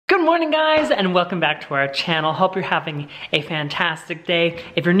Good morning guys and welcome back to our channel. Hope you're having a fantastic day.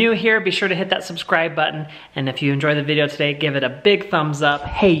 If you're new here, be sure to hit that subscribe button. And if you enjoy the video today, give it a big thumbs up.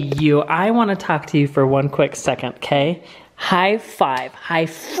 Hey you, I want to talk to you for one quick second, okay? High five, high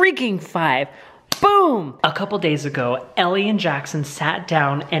freaking five. Boom! A couple days ago, Ellie and Jackson sat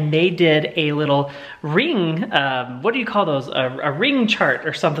down and they did a little ring, what do you call those? A ring chart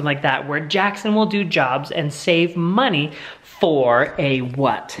or something like that, where Jackson will do jobs and save money for a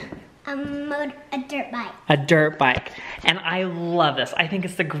what? A dirt bike. A dirt bike. And I love this. I think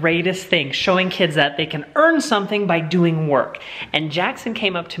it's the greatest thing, showing kids that they can earn something by doing work. And Jackson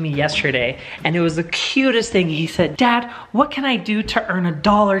came up to me yesterday and it was the cutest thing. He said, "Dad, what can I do to earn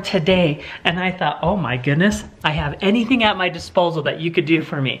 $1 today?" And I thought, oh my goodness, I have anything at my disposal that you could do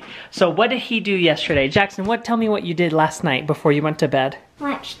for me. So what did he do yesterday? Jackson, tell me what you did last night before you went to bed.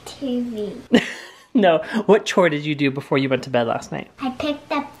 Watch TV. No, what chore did you do before you went to bed last night? I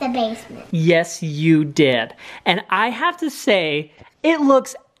picked up the basement. Yes, you did. And I have to say, it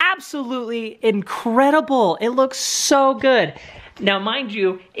looks absolutely incredible. It looks so good. Now, mind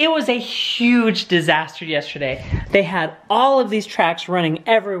you, it was a huge disaster yesterday. They had all of these tracks running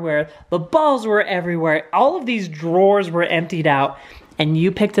everywhere. The balls were everywhere. All of these drawers were emptied out. And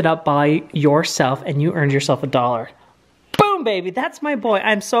you picked it up by yourself and you earned yourself $1. Boom, baby, that's my boy.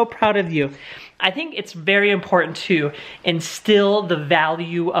 I'm so proud of you. I think it's very important to instill the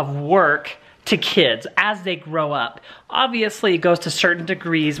value of work to kids as they grow up. Obviously, it goes to certain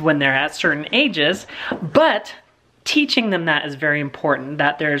degrees when they're at certain ages, but teaching them that is very important,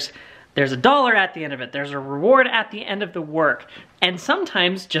 that there's $1 at the end of it. There's a reward at the end of the work. And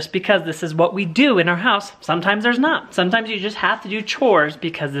sometimes, just because this is what we do in our house, sometimes there's not. Sometimes you just have to do chores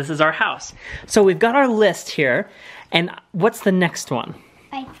because this is our house. So we've got our list here. And what's the next one?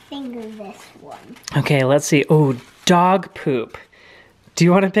 I think this one. Okay, let's see. Oh, dog poop. Do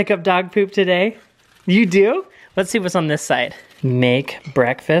you want to pick up dog poop today? You do? Let's see what's on this side. Make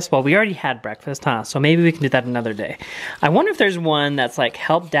breakfast. Well, we already had breakfast, huh? So maybe we can do that another day. I wonder if there's one that's like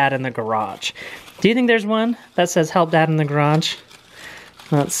help dad in the garage. Do you think there's one that says help dad in the garage?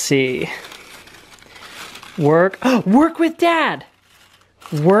 Let's see. Work with dad.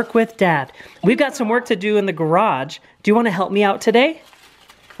 Work with dad. We've got some work to do in the garage. Do you want to help me out today?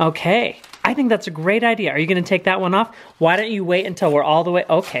 Okay. I think that's a great idea. Are you going to take that one off? Why don't you wait until we're all the way?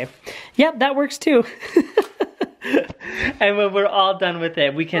 Okay. Yep, that works too. And when we're all done with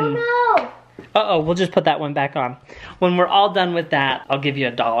it, we can... Oh no! Uh-oh, we'll just put that one back on. When we're all done with that, I'll give you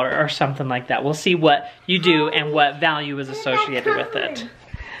 $1 or something like that. We'll see what you do and what value is associated with it.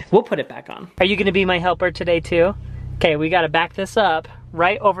 We'll put it back on. Are you going to be my helper today too? Okay, we got to back this up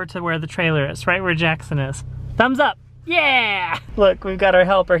right over to where the trailer is, right where Jackson is. Thumbs up. Yeah! Look, we've got our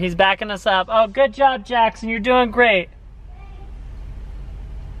helper. He's backing us up. Oh, good job, Jackson. You're doing great.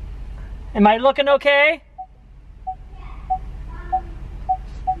 Am I looking okay?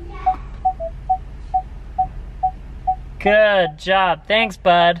 Good job. Thanks,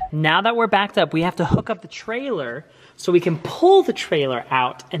 bud. Now that we're backed up, we have to hook up the trailer so we can pull the trailer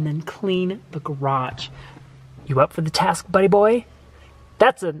out and then clean the garage. You up for the task, buddy boy?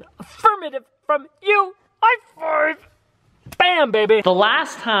 That's an affirmative from you. High five. Bam, baby. The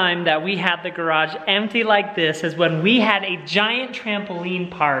last time that we had the garage empty like this is when we had a giant trampoline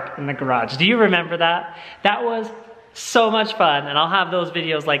park in the garage. Do you remember that? That was so much fun, and I'll have those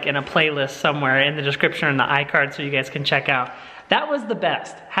videos like in a playlist somewhere in the description or in the iCard so you guys can check out. That was the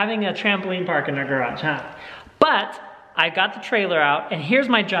best, having a trampoline park in our garage, huh? But I got the trailer out, and here's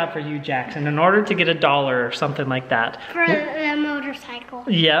my job for you, Jackson. In order to get $1 or something like that. For the motorcycle.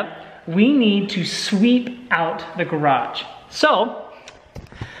 Yep. We need to sweep out the garage. So,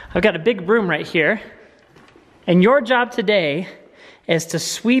 I've got a big broom right here, and your job today is to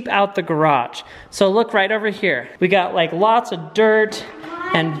sweep out the garage. So look right over here. We got like lots of dirt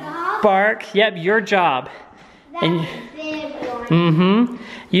and bark. Yep, your job. That's and, a big one. Mm-hmm.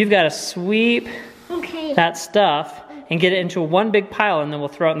 You've got to sweep that stuff and get it into one big pile, and then we'll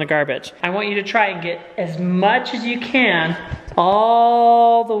throw it in the garbage. I want you to try and get as much as you can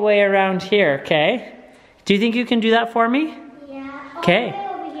all the way around here, okay? Do you think you can do that for me? Yeah. Okay.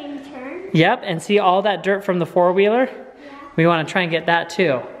 Over here and turn. Yep, and see all that dirt from the four-wheeler? Yeah. We want to try and get that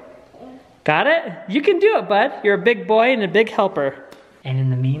too. Got it? You can do it, bud. You're a big boy and a big helper. And in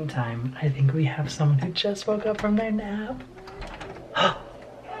the meantime, I think we have someone who just woke up from their nap.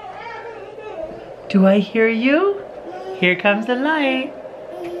 Do I hear you? Here comes the light.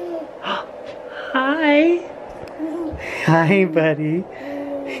 Hi. Hi, buddy.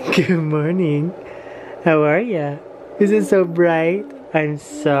 Good morning. How are ya? Is it so bright? I'm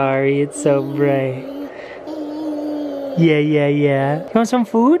sorry, it's so bright. Yeah. You want some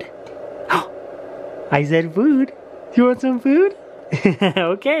food? I said food. You want some food?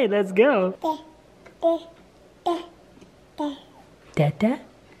 Okay, let's go. Dada? Are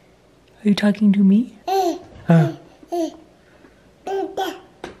you talking to me? We're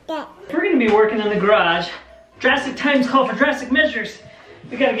gonna be working in the garage. Drastic times call for drastic measures.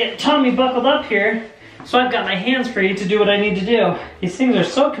 We gotta get Tommy buckled up here, so I've got my hands free to do what I need to do. These things are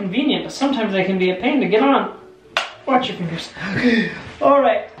so convenient, but sometimes they can be a pain to get on. Watch your fingers. All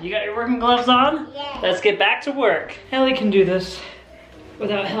right, you got your working gloves on? Yeah. Let's get back to work. Ellie can do this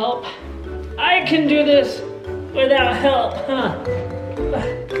without help. I can do this without help, huh?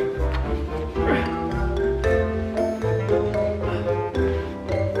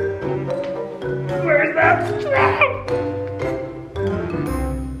 Where's that strap?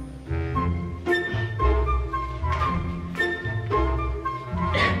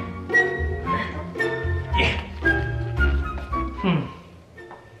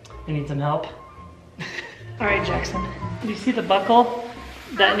 I need some help. All right, Jackson. Do you see the buckle?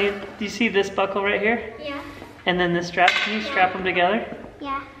 Do you see this buckle right here? Yeah. And then this strap. Can you strap them together?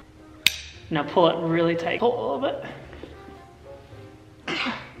 Yeah. Now pull it really tight. Pull a little bit.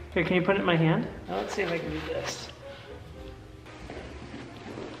 Here, can you put it in my hand? Now let's see if I can do this.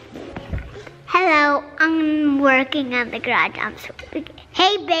 Hello, I'm working on the garage.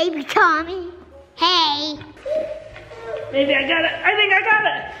 Hey, baby Tommy. Hey. Maybe I got it. I think I got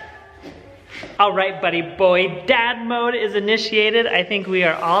it. All right, buddy boy. Dad mode is initiated. I think we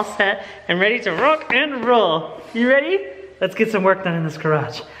are all set and ready to rock and roll. You ready? Let's get some work done in this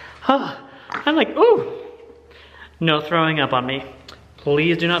garage. Oh, I'm like, ooh. No throwing up on me.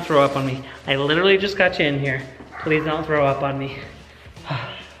 Please do not throw up on me. I literally just got you in here. Please don't throw up on me.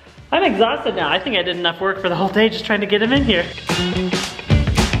 I'm exhausted now. I think I did enough work for the whole day just trying to get him in here.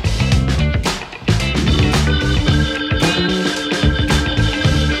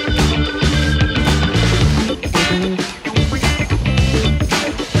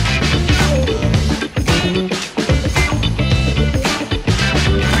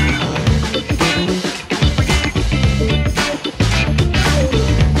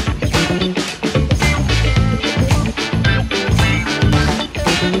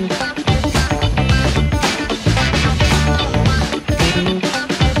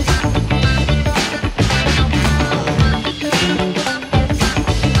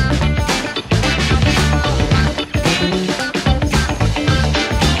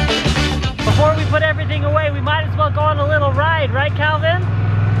 Right, Calvin?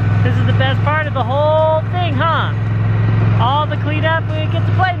 This is the best part of the whole thing, huh? All the cleanup, we get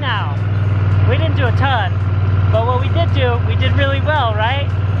to play now. We didn't do a ton, but what we did do, we did really well, right?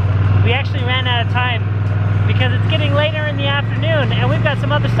 We actually ran out of time because it's getting later in the afternoon and we've got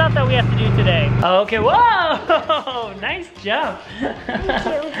some other stuff that we have to do today. Okay, whoa! Nice jump.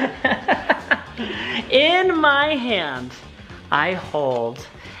 In my hand, I hold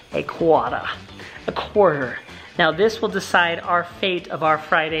a quarter. Now this will decide our fate of our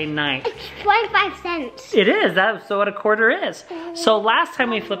Friday night. It's 25 cents. It is, that's what a quarter is. So last time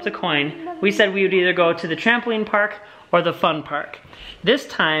we flipped a coin, we said we would either go to the trampoline park or the fun park. This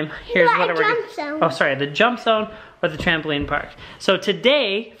time, here's what we're gonna do. Oh, sorry, the jump zone or the trampoline park. So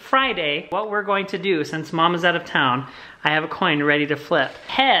today, Friday, what we're going to do, since Mom is out of town, I have a coin ready to flip.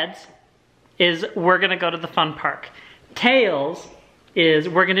 Heads is we're gonna go to the fun park. Tails is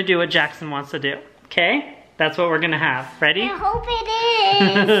we're gonna do what Jackson wants to do, okay? That's what we're gonna have. Ready? I hope it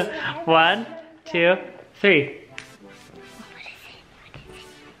is. 1, 2, 3.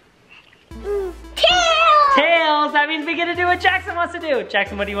 Tails! Tails! That means we get to do what Jackson wants to do.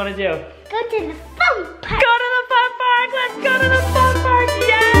 Jackson, what do you want to do? Go to the fun park. Go to the fun park! Let's go to the fun park!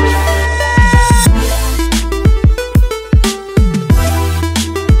 Yeah!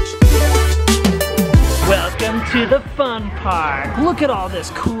 Welcome to the fun park. Look at all this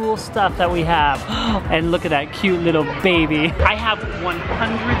cool stuff that we have. And look at that cute little baby. I have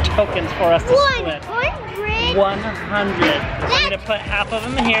 100 tokens for us to split. 100? 100. I'm gonna put half of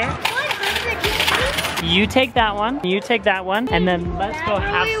them in here. 100. You take that one, you take that one, and then let's go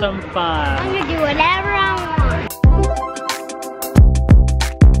have some fun. I'm gonna do whatever I want.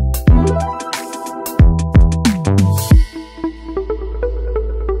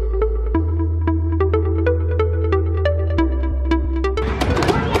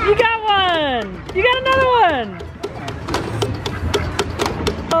 You got another one!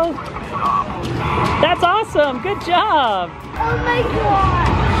 Oh, that's awesome, good job! Oh my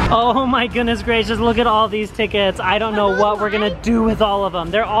god! Oh my goodness gracious, look at all these tickets. I don't know what we're gonna do with all of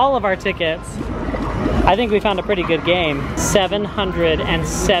them. They're all of our tickets. I think we found a pretty good game.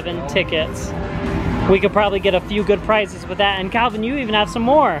 707 tickets. We could probably get a few good prizes with that. And Calvin, you even have some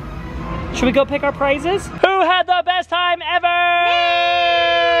more. Should we go pick our prizes? Who had the best time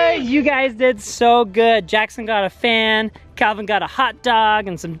ever? You guys did so good. Jackson got a fan. Calvin got a hot dog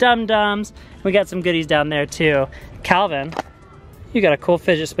and some dum-dums. We got some goodies down there too. Calvin, you got a cool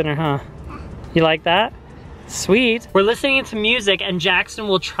fidget spinner, huh? You like that? Sweet. We're listening to music and Jackson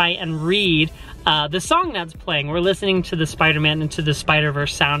will try and read the song that's playing. We're listening to the Spider-Man Into the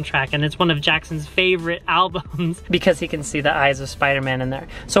Spider-Verse soundtrack, and it's one of Jackson's favorite albums because he can see the eyes of Spider-Man in there.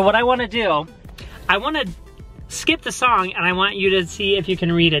 So what I want to do, I want to skip the song and I want you to see if you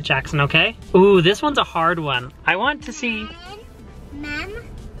can read it, Jackson, okay? Ooh, this one's a hard one. I want to see...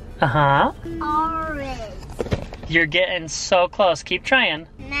 Uh-huh. Orange. You're getting so close. Keep trying.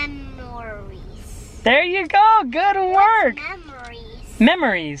 Memories. There you go. Good work. Memories.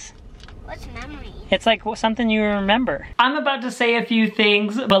 Memories. What's memories? It's like something you remember. I'm about to say a few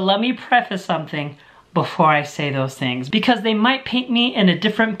things, but let me preface something before I say those things because they might paint me in a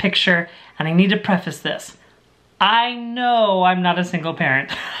different picture, and I need to preface this. I know I'm not a single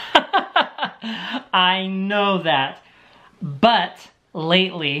parent. I know that. But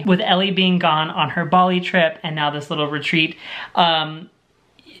lately, with Ellie being gone on her Bali trip and now this little retreat,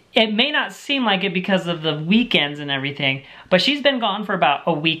 it may not seem like it because of the weekends and everything, but she's been gone for about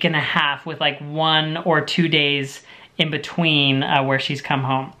a week and a half with like 1 or 2 days in between where she's come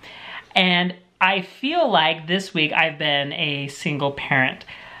home. And I feel like this week I've been a single parent.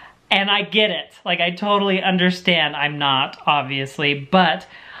 And I get it. Like, I totally understand I'm not, obviously, but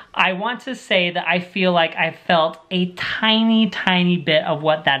I want to say that I feel like I felt a tiny, tiny bit of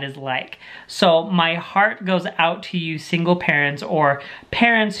what that is like. So my heart goes out to you single parents or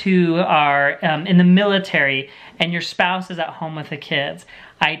parents who are in the military and your spouse is at home with the kids.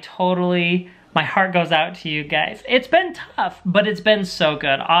 My heart goes out to you guys. It's been tough, but it's been so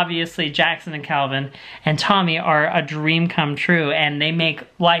good. Obviously, Jackson and Calvin and Tommy are a dream come true and they make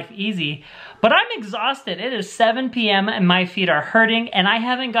life easy. But I'm exhausted. It is 7 p.m. and my feet are hurting and I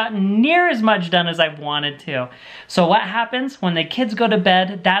haven't gotten near as much done as I've wanted to. So what happens when the kids go to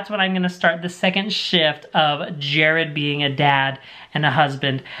bed? That's when I'm gonna start the second shift of Jared being a dad and a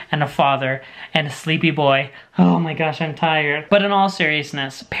husband and a father and a sleepy boy. Oh my gosh, I'm tired. But in all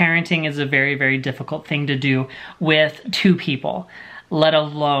seriousness, parenting is a very, very difficult thing to do with 2 people, let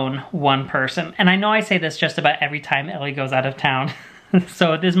alone 1 person. And I know I say this just about every time Ellie goes out of town.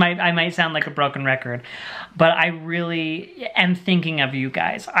 So I might sound like a broken record, but I really am thinking of you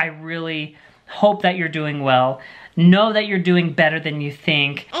guys. I really hope that you're doing well. Know that you're doing better than you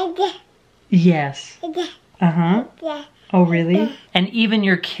think. Yes. Uh-huh. Oh, really? And even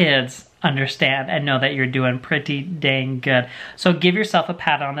your kids understand and know that you're doing pretty dang good. So give yourself a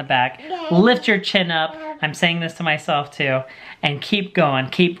pat on the back. Lift your chin up. I'm saying this to myself too. And keep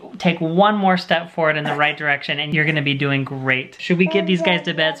going. Take 1 more step forward in the right direction and you're gonna be doing great. Should we get these guys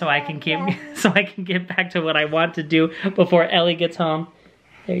to bed so I can get back to what I want to do before Ellie gets home?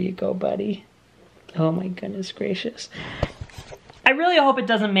 There you go, buddy. Oh my goodness gracious. I really hope it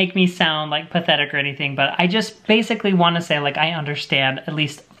doesn't make me sound like pathetic or anything, but I just basically want to say like I understand at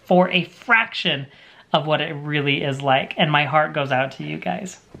least for a fraction of what it really is like, and my heart goes out to you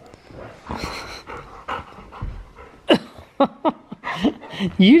guys.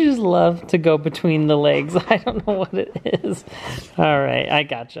 You just love to go between the legs. I don't know what it is. All right, I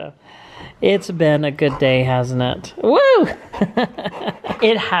gotcha. It's been a good day, hasn't it? Woo!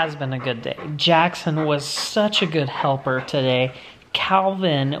 It has been a good day. Jackson was such a good helper today.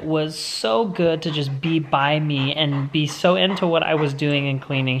 Calvin was so good to just be by me and be so into what I was doing and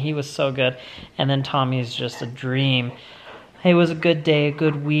cleaning. He was so good. And then Tommy is just a dream. It was a good day, a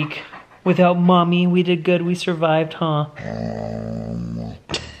good week. Without Mommy, we did good. We survived, huh?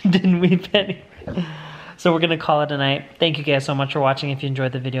 Didn't we, Penny? So we're going to call it a night. Thank you guys so much for watching. If you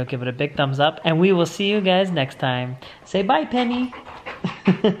enjoyed the video, give it a big thumbs up. And we will see you guys next time. Say bye, Penny.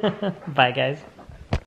 Bye, guys.